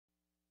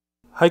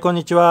はい、こん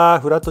にちは。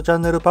フラットチャ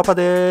ンネルパパ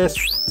で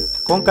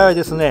す。今回は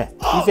ですね、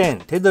以前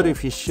手取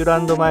フィッシュラ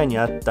ンド前に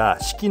あった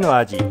四季の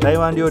味台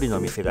湾料理の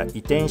店が移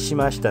転し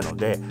ましたの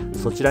で、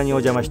そちらに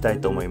お邪魔した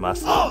いと思いま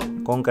す。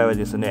今回は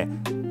ですね、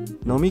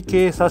能美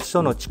警察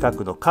署の近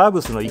くのカー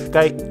ブスの1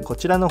階、こ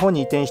ちらの方に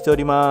移転してお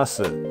りま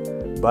す。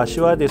場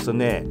所はです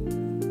ね、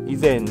以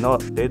前の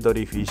手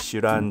取フィッシ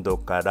ュランド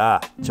か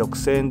ら直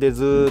線で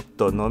ずっ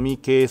と能美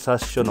警察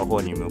署の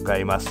方に向か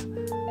います。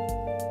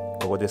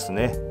ここです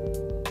ね。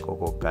こ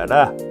こか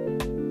ら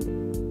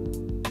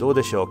どう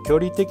でしょう、距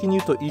離的に言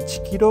うと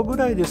1キロぐ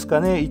らいです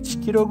かね。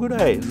1キロぐ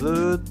らい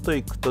ずっと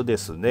行くとで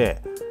す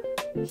ね、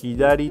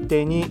左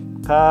手に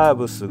カー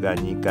ブスが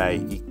2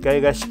階、1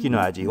階が四季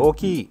の味、大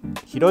きい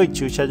広い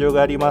駐車場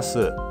がありま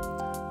す。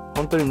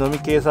本当に能美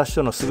警察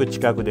署のすぐ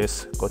近くで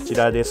す。こち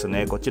らです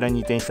ね。こちらに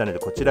移転したので、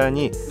こちら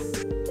に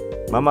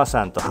ママ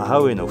さんと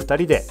母上の2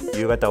人で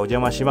夕方お邪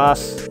魔しま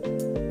す。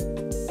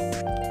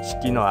四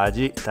季の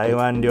味台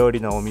湾料理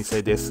のお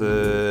店で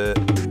す。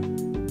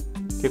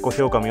結構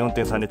評価も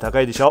 4.3 で高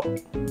いでしょ。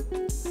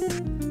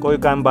こういう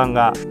看板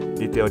が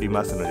出ており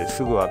ますので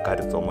すぐわか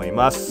ると思い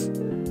ます。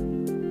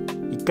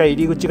1階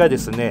入り口がで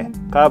すね、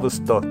カーブ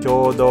スと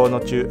共同の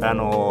ス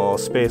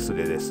ペース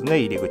でですね、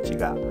入り口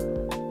が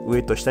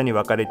上と下に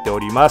分かれてお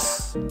りま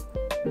す。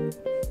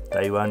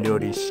台湾料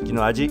理四季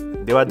の味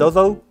ではどう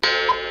ぞ。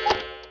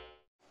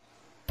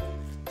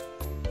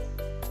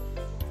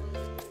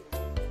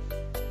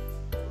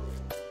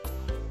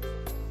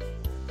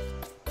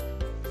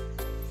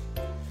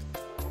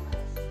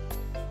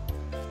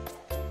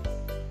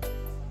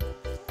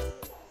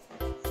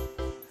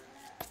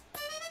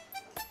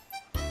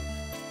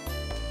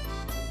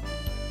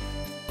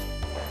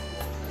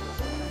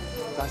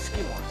座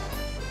敷もある。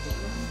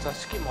座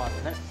敷もある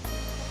ね。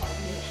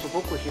す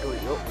ごく広い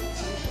よ。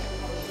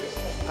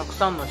たく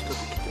さんの人で来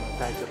ても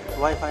大丈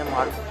夫。Wi-Fi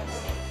もある。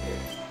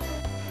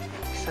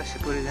久し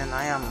ぶりで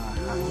悩む。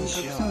何に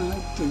しよう。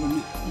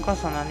お母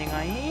さん何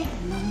がいい？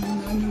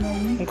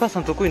お母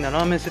さん得意な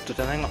ラーメンセット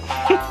じゃないが。ラ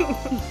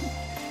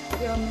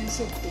ーメン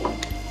セット。こ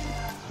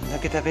んだ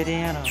け食べれん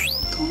やろ。こ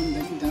ん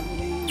だけ食べ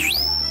れんやろ。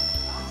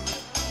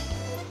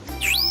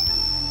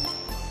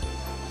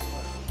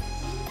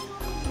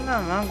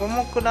五目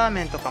ラー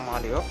メンとかもあ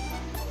るよ。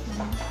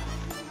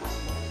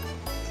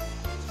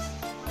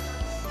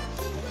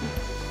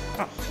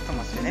あ、ちょっと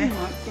待ってね。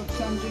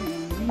830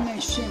円、みんな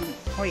一緒やん。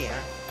ほいや。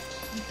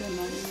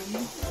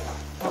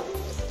あ、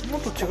も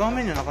っと違う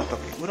メニューなかったっ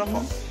け？裏か。あ、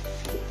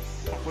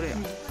これや。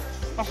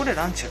あ、これ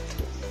ランチやっ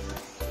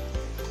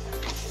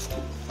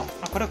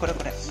た。あ、これ。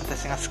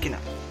私が好きな。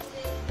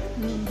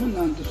な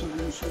んでそれ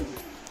にしよう。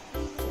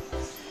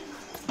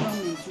ラ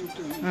ーメンついて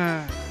る。う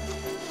ん。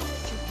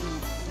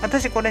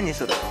私これに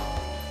する。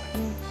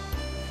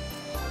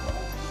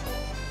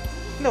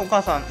でお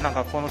母さんなん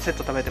かこのセッ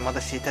ト食べてまた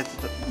知りたいって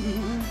言って、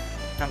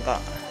なんか、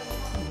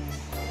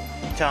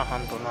チャーハ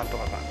ンとなんと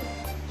かが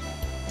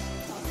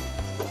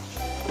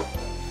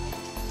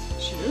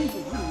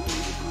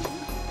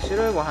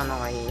白いご飯の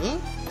がいい？どう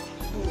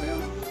や？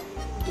ど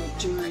っ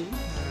ちがいい？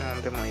な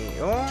んでもいい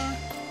よ。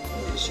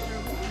白い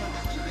ご飯が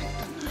たくさん入っ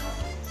たな。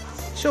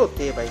小って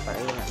言えばいいから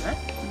いいんじゃない？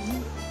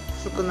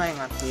少ない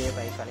がって言え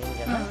ばいいからいいん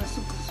じゃない？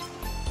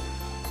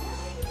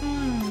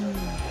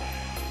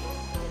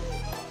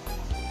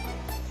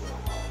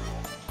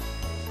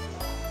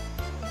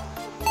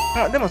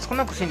あ、でも少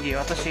なくしんでいいよ。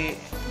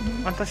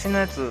私の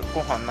やつ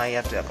ご飯ない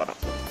やつやから。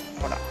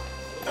ほら。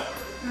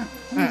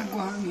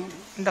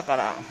だか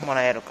らも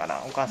らえるか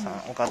ら、お母さん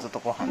おかずと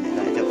ご飯で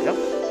大丈夫よ。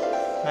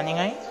何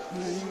がいい？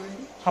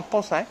八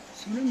宝菜？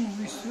それも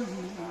美味しそう。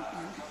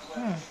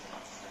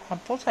八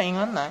宝菜い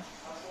がんない？八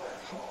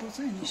宝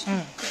菜にして。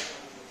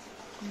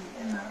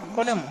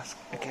これも好き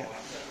だけど。こ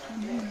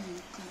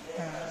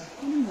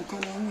れも唐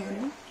揚げや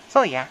ろ？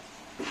そうや。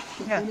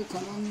これ唐揚げば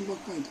っ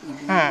かり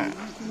だね。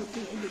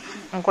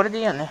これで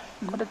いいよね。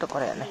これとこ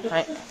れやね。は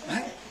い。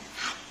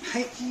は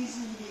い。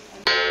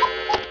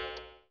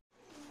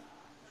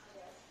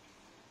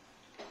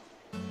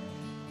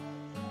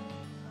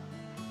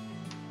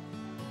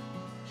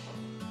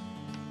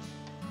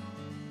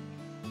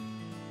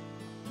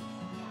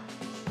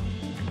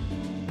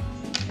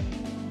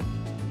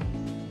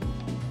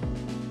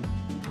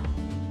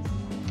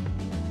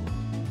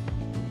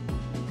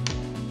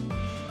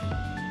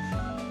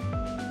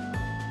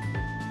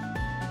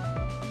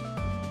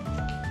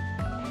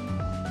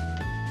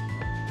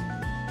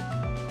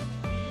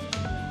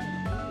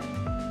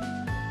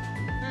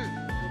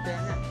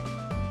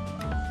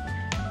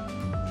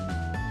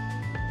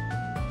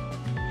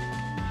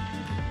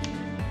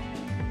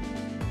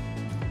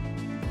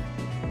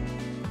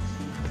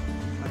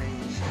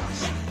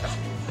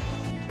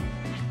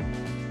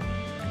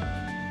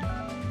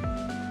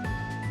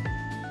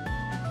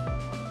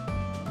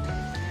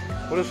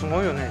これす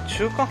ごいよね。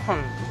中華飯っ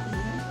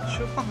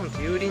て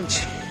油淋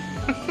鶏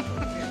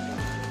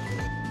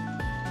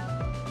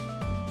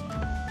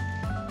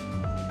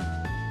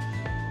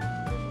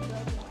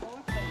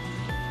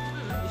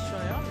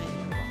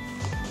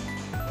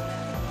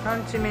ラ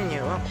ンチメニュ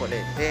ーはこ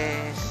れ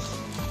です。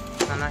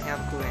700 700円っ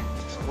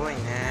てすごいね。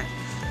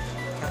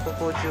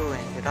150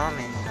円でラー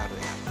メンになる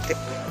やって。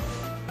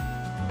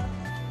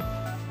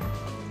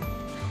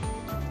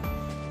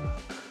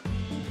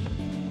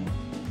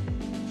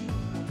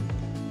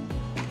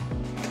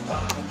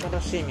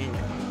新しいメニュ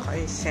ー、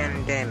海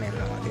鮮冷麺も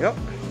あるよ。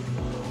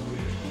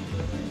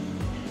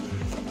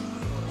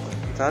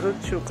ざる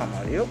中華も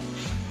あるよ。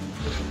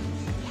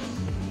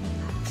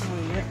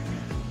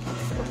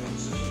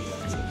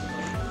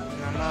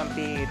生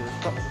ビール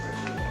と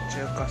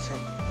中華セッ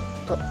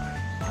ト。こ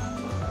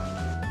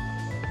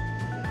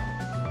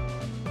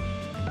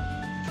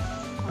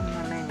んな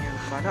メニュ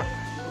ーから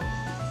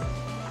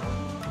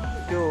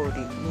料理2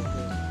品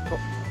と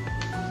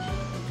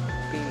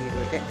ビー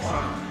ルで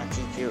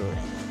1080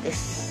円で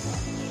す。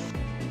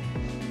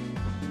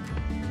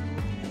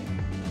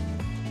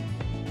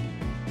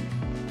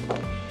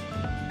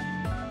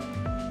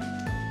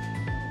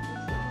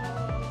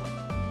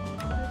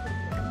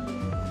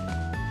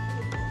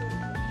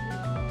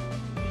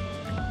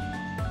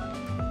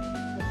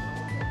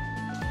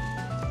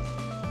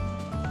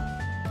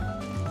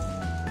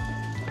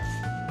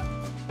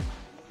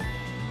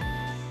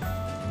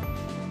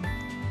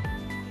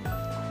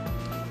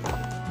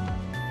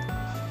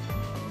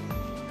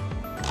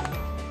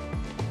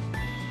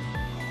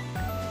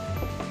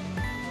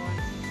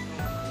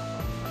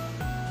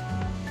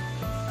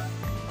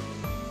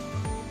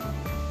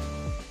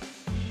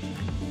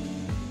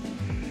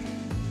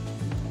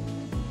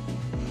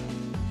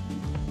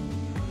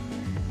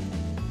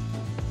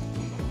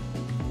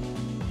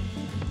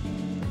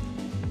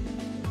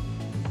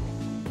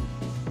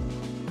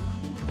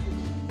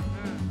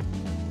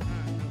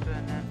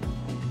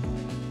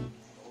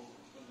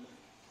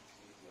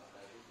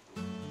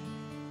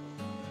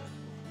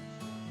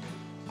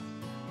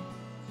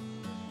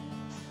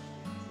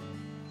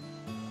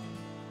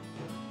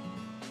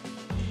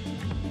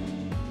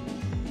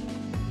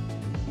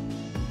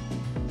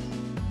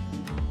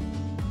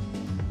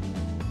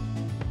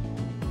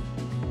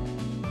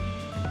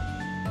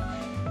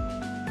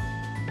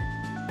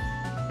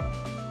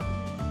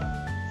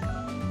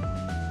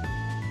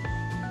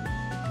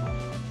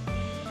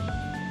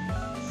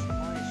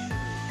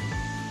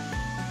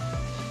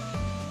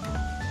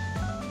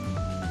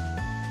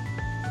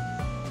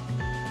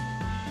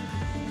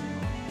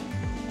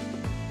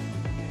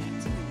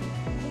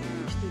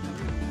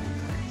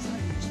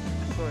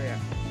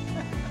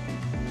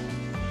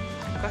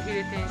フカヒ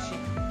レ天津。食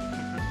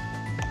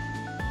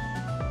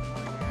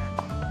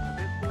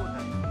べ放題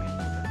のメニュー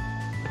だ。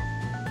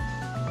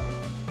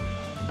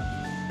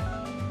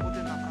ここで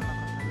なかなか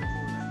食べ放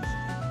題です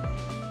ね。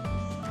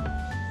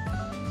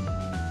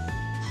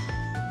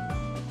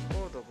フ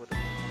ードフル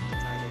も持って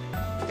帰れる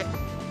って。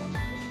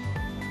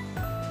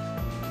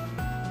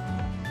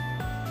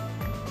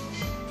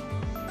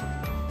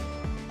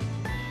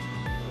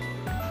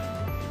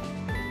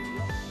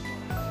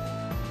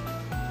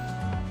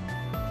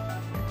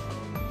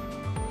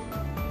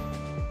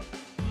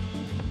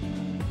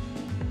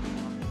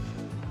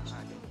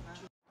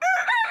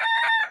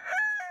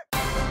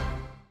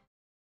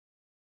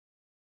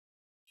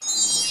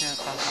中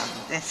華さん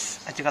で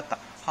す。あ、違った。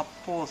八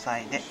宝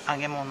菜で揚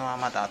げ物は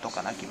まだ後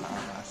から来ま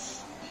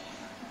す。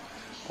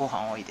ご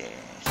飯多いで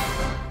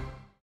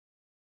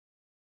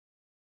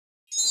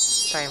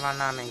す。台湾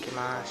ラーメン来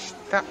まし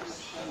た。いただ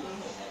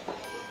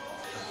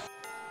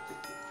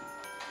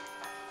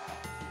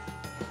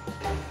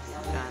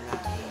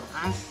き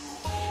ます。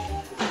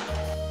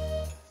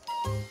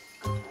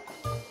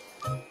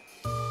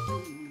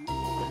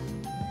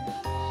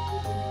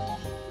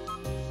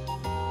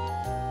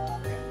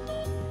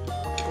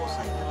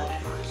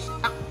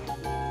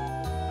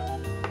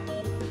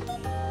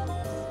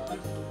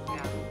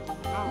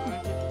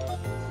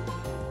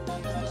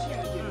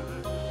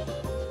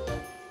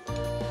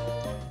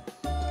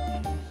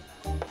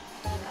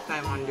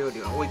台湾料理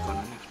は多いから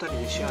ね、2人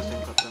で幸せ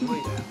に買ったら無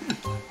理だよね。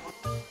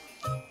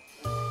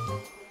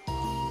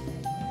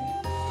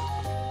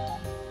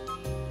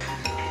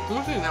美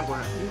味しいねこれ。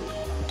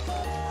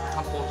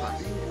八宝菜。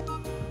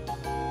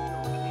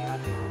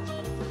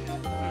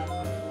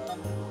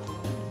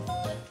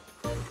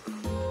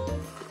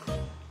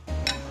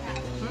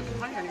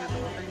はい、ありがとう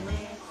ございます。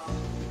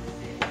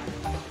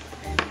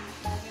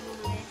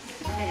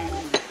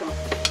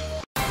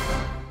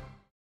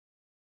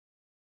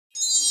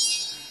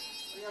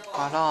唐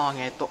揚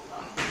げと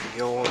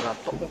餃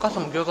子と、お母さ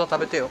んも餃子食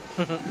べてよ。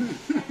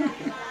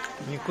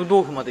肉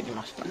豆腐まで来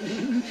ました。餃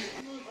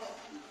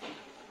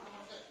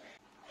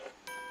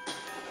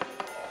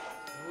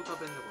子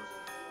弁でこれ。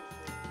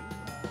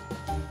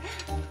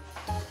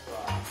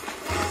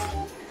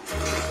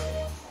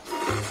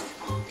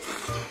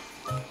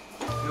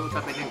餃子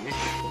弁でね。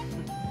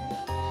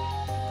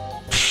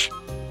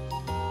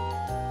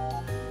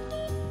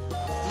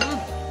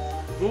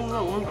餃子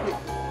おいしい。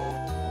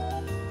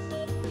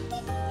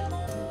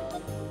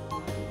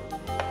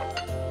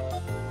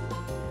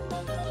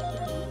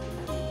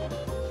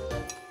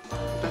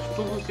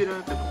豆腐嫌い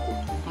だけど、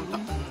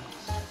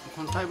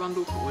この台湾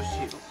豆腐美味し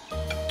いよ。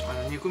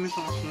肉味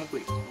噌がすごく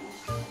いい。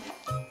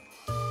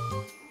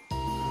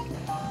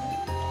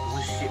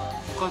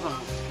母さんも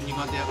苦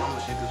手やかも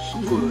しれんけどす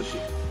っごい美味しい。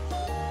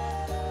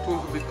豆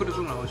腐びっくりす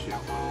るぐらい美味しいよ。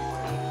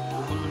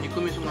この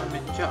肉味噌がめ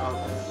っちゃ合う。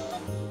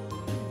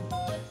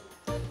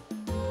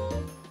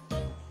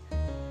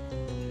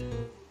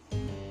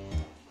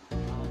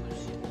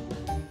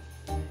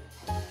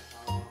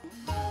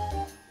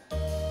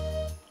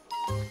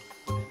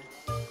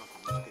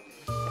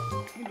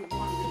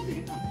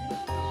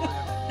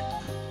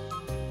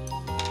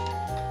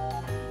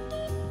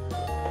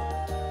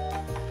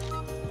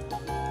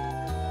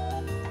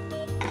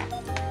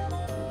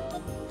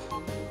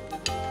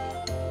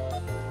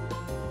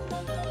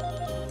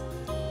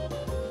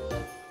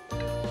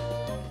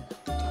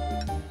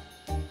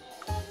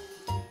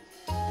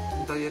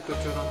ダイエット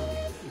中なのに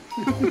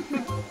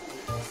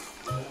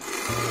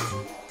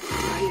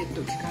ダイエッ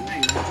ト効かない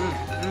よ。美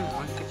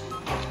味しい。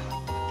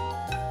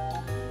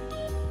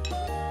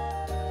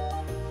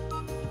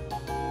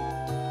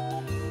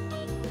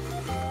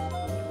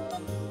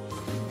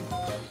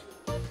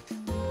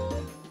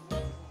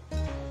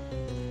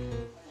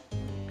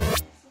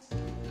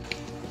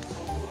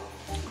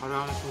唐揚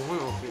げすごい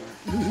大きいね。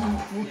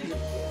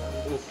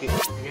大きい。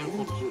げん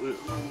こつち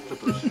ょっ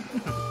と美味しい。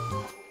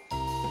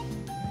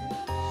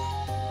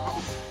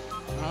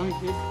美味し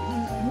い。う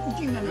ち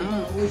がね、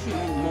美味しいね。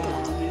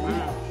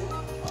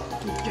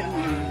ちっちゃいね。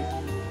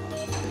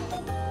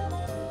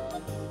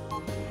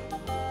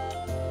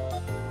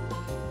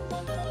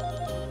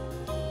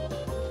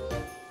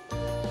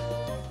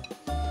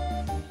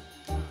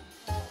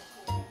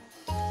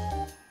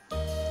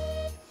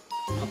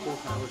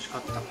美味しか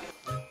った。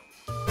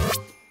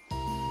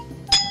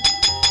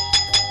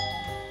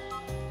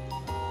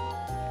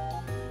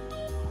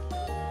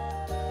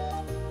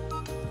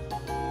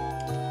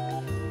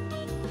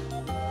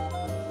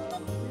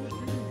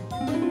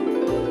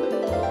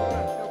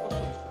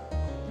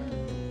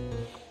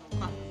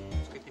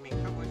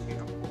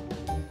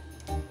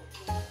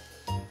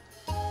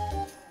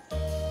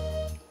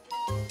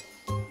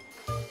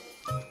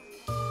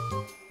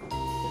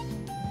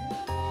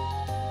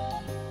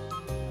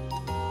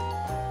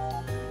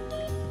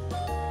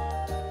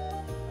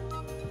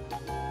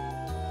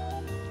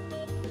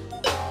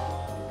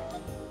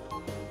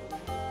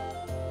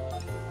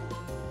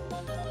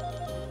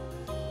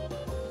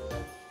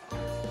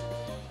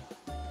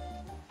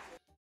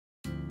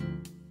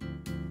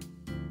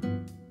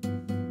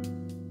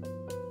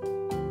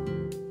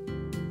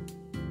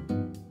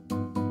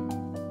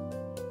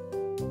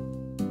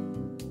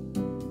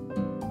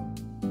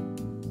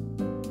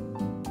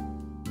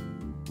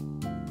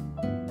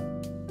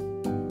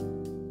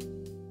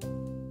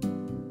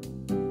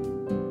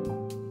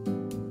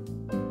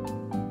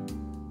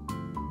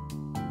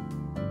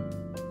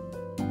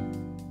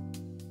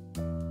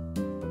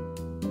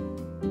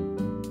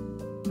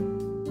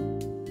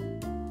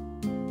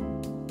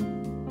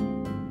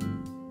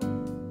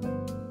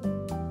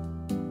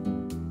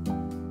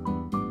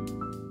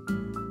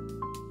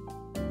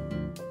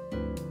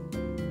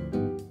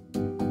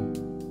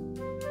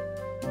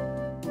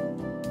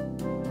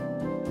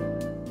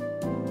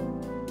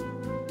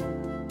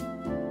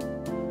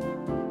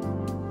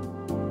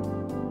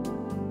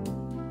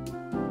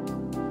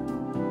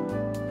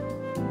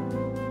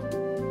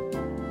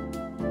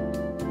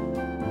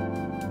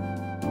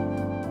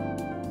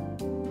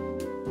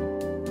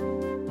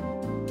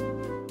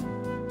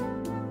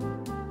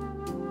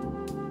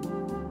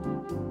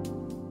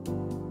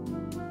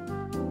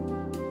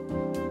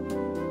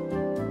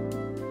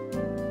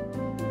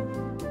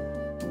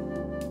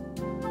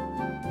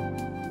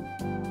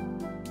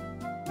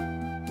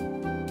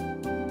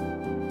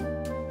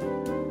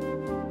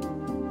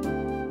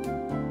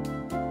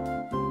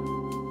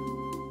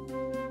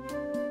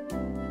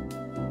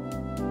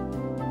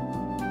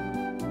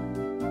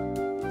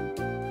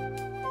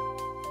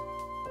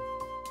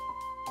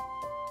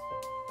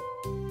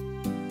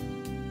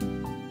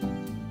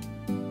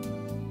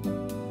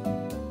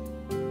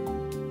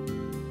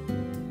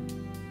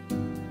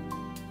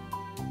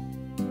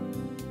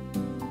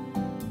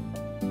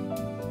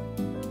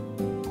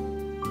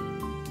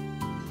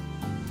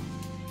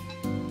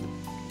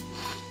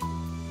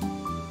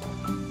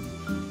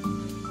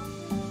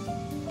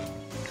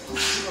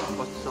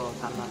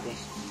様でし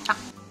た。ジ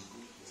ャ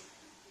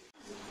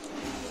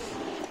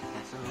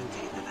スミン茶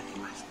いただき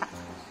ました。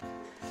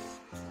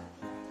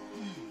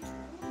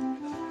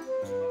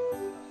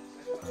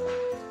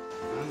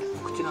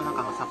口の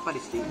中がさっぱり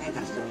していいね、ジ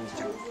ャスミン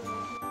茶。ジ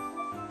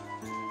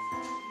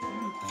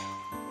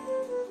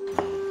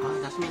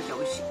ャスミン茶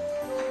美味しい。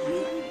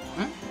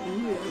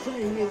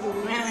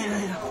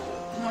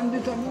なんで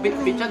食べる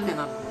の？べちゃって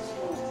なる。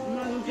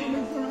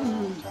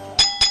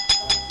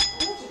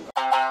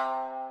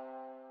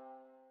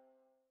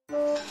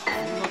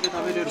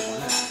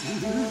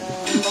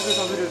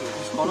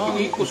唐揚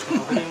げ1個しか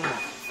食べれんわ。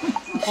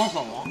お母さ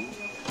んは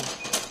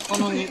？1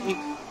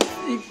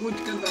個し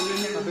か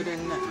食べれん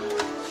ね。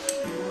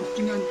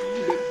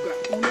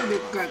こんなでっ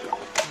かいか。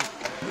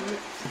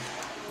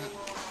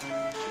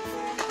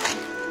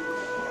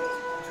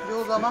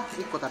餃子は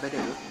1個食べれ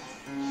る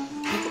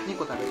？2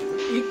個食べれる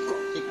？1個。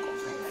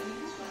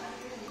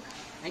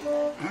はい。餃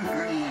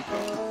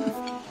子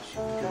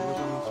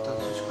も2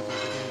つしか食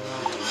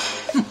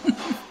べ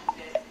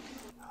れない。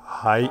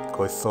はい、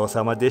ごちそう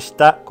さまでし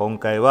た。今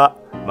回は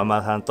マ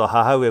マさんと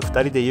母上2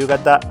人で夕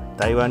方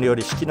台湾料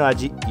理四季の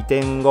味移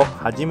転後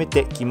初め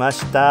て来ま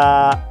し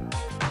た。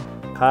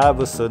カー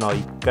ブスの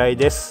1階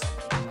です。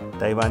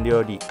台湾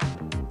料理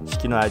四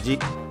季の味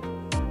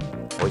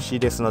美味しい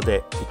ですの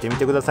で行ってみ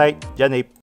てください。じゃあね。